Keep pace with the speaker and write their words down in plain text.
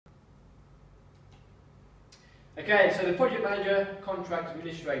Okay, so the project manager, contract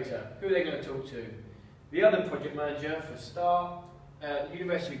administrator, who are they going to talk to? The other project manager for start,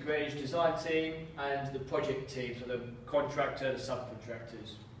 University of Greenwich design team, and the project team, so the contractor, the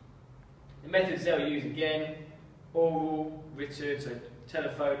subcontractors. The methods they'll use again, oral, written, so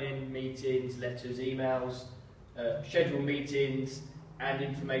telephoning, meetings, letters, emails, scheduled meetings, and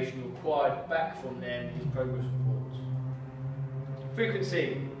information required back from them is progress reports.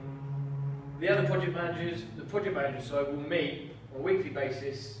 Frequency. The other project managers, will meet on a weekly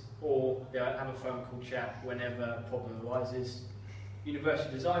basis, or they'll have a phone call chat whenever a problem arises.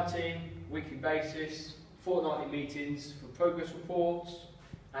 University design team, weekly basis, fortnightly meetings for progress reports,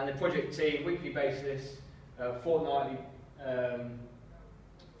 and the project team, weekly basis, fortnightly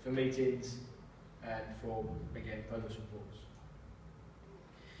for meetings and for, again, progress reports.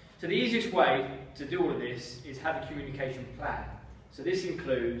 So the easiest way to do all of this is have a communication plan. So this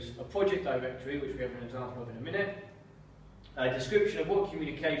includes a project directory, which we have an example of in a minute, a description of what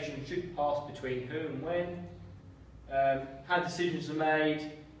communication should pass between who and when, how decisions are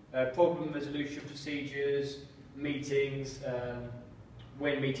made, problem resolution procedures, meetings,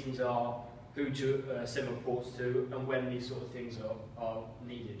 when meetings are, who to send reports to, and when these sort of things are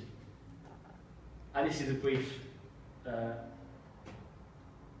needed. And this is a brief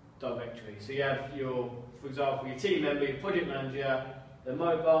directory. So you have your, for example, your team member, your project manager, the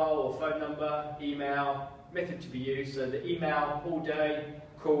mobile or phone number, email, method to be used. So the email all day,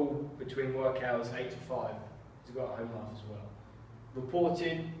 call between work hours 8 to 5. He's got a home life as well.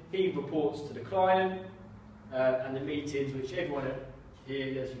 Reporting, he reports to the client, and the meetings which everyone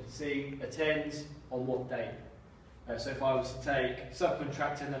here, as you can see, attends on what date. So if I was to take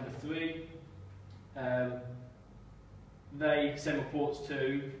subcontractor number 3, they send reports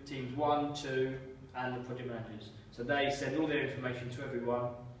to teams 1, 2, and the project managers. So they send all their information to everyone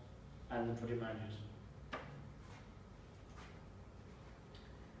and the project managers.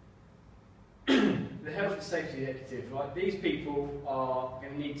 The health and safety executive, right? These people are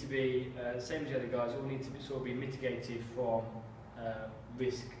going to need to be, same as the other guys, all need to be, sort of be mitigated from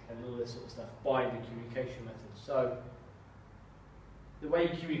risk and all this sort of stuff by the communication methods. So the way you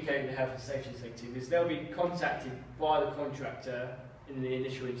communicate with the health and safety executive is they'll be contacted by the contractor in the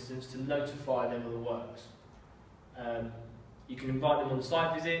initial instance to notify them of the works. You can invite them on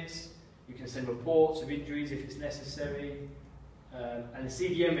site visits, you can send reports of injuries if it's necessary, and the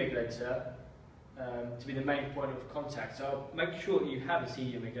CDM regulator to be the main point of contact. So make sure that you have a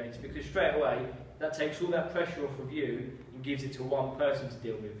CDM regulator, because straight away that takes all that pressure off of you and gives it to one person to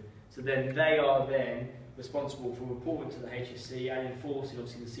deal with. So then they are then responsible for reporting to the HSC and enforcing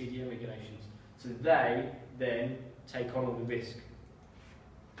obviously the CDM regulations. So they then take on all the risk.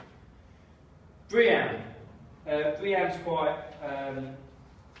 BREEAM. BREEAM's quite a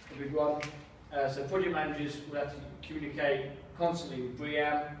big one. So project managers will have to communicate constantly with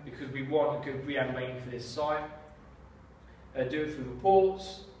BREEAM because we want a good BREEAM rating for this site. Do it through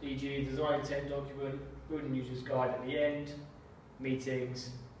reports, e.g. design intent document, building users guide at the end,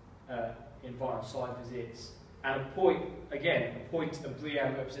 meetings, invite on site visits, and appoint a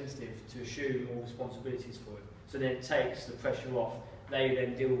BREEAM representative to assume all responsibilities for it. So then it takes the pressure off, they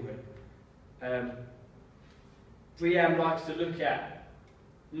then deal with it. BREEAM likes to look at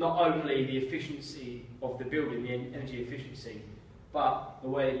not only the efficiency of the building, the energy efficiency, but the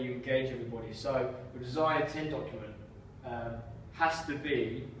way that you engage everybody. So the design intent document has to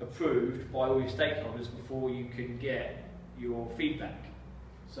be approved by all your stakeholders before you can get your feedback.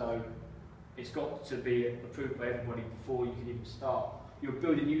 So it's got to be approved by everybody before you can even start. Your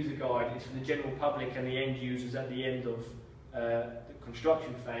building user guide is for the general public and the end users at the end of the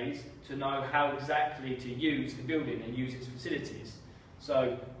construction phase to know how exactly to use the building and use its facilities.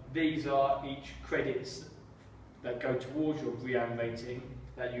 So these are each credits that go towards your BREEAM rating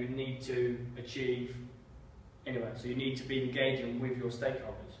that you need to achieve anyway. So you need to be engaging with your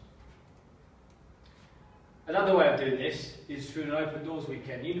stakeholders. Another way of doing this is through an open doors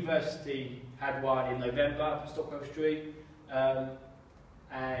weekend. The university had one in November at Stockwell Street,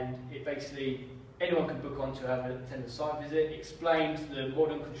 and it basically anyone could book on to attend a site visit. It explained the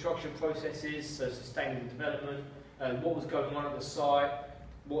modern construction processes, so sustainable development, what was going on at the site,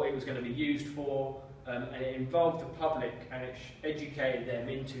 what it was going to be used for, and it involved the public and it educated them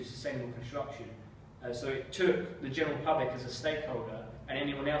into sustainable construction. So it took the general public as a stakeholder and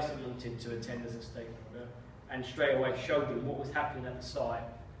anyone else that wanted to attend as a stakeholder and straight away showed them what was happening at the site,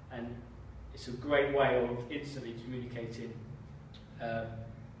 and it's a great way of instantly communicating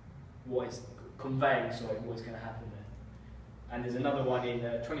what is conveying, what's going to happen there. And there's another one in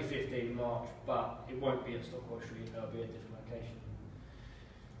 2015 March, but it won't be at Stockwell Street, it'll be at a different location.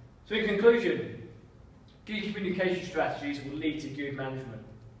 So in conclusion, Good communication strategies will lead to good management.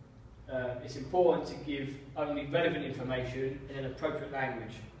 It's important to give only relevant information in an appropriate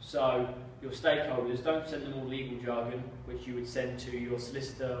language. So your stakeholders, don't send them all legal jargon, which you would send to your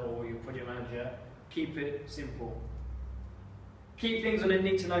solicitor or your project manager. Keep it simple. Keep things on a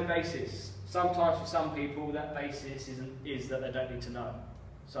need-to-know basis. Sometimes for some people that basis is that they don't need to know.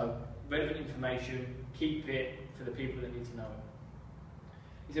 So relevant information, keep it for the people that need to know it.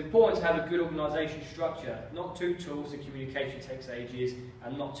 It's important to have a good organisation structure, not too tall so communication takes ages,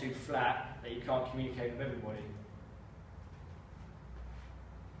 and not too flat that you can't communicate with everybody.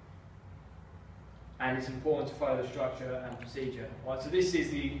 And it's important to follow the structure and procedure. Right, so this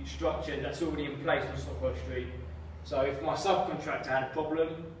is the structure that's already in place on Stockwell Street. So if my subcontractor had a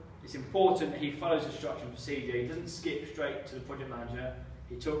problem, it's important that he follows the structure and procedure. He doesn't skip straight to the project manager.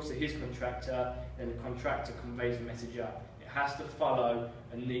 He talks to his contractor, then the contractor conveys the message up. It has to follow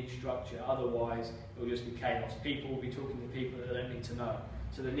a neat structure, otherwise it will just be chaos. People will be talking to people that they don't need to know.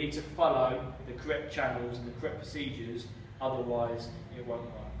 So they need to follow the correct channels and the correct procedures, otherwise it won't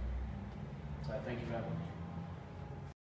work. So thank you very much.